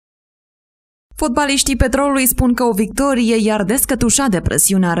Fotbaliștii Petrolului spun că o victorie i-ar descătușa de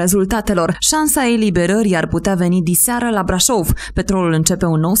presiunea rezultatelor. Șansa eliberării ar putea veni diseară la Brașov. Petrolul începe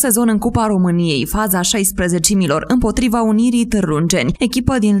un nou sezon în Cupa României, faza 16-milor, împotriva Unirii Târlungeni,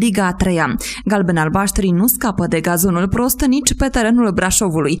 echipă din Liga a 3-a. Galben-albaștrii nu scapă de gazonul prost nici pe terenul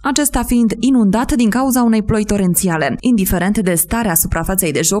Brașovului, acesta fiind inundat din cauza unei ploi torențiale. Indiferent de starea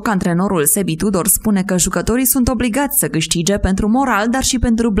suprafeței de joc, antrenorul Sebi Tudor spune că jucătorii sunt obligați să câștige pentru moral, dar și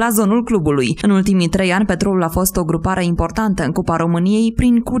pentru blazonul clubului. În ultimii 3 ani, Petrolul a fost o grupare importantă în Cupa României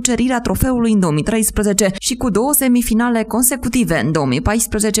prin cucerirea trofeului în 2013 și cu 2 semifinale consecutive în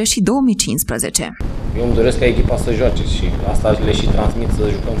 2014 și 2015. Eu îmi doresc ca echipa să joace și asta le și transmit, să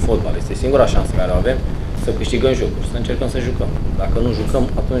jucăm fotbal. Este singura șansă care o avem, să câștigăm jocuri, să încercăm să jucăm. Dacă nu jucăm,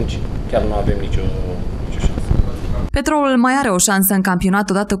 atunci chiar nu avem nicio șansă. Petrolul mai are o șansă în campionat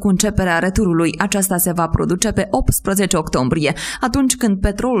odată cu începerea returului. Aceasta se va produce pe 18 octombrie, atunci când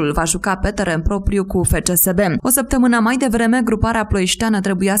Petrolul va juca pe teren propriu cu FCSB. O săptămână mai devreme, gruparea ploieșteană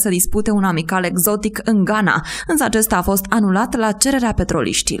trebuia să dispute un amical exotic în Ghana, însă acesta a fost anulat la cererea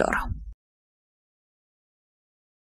petroliștilor.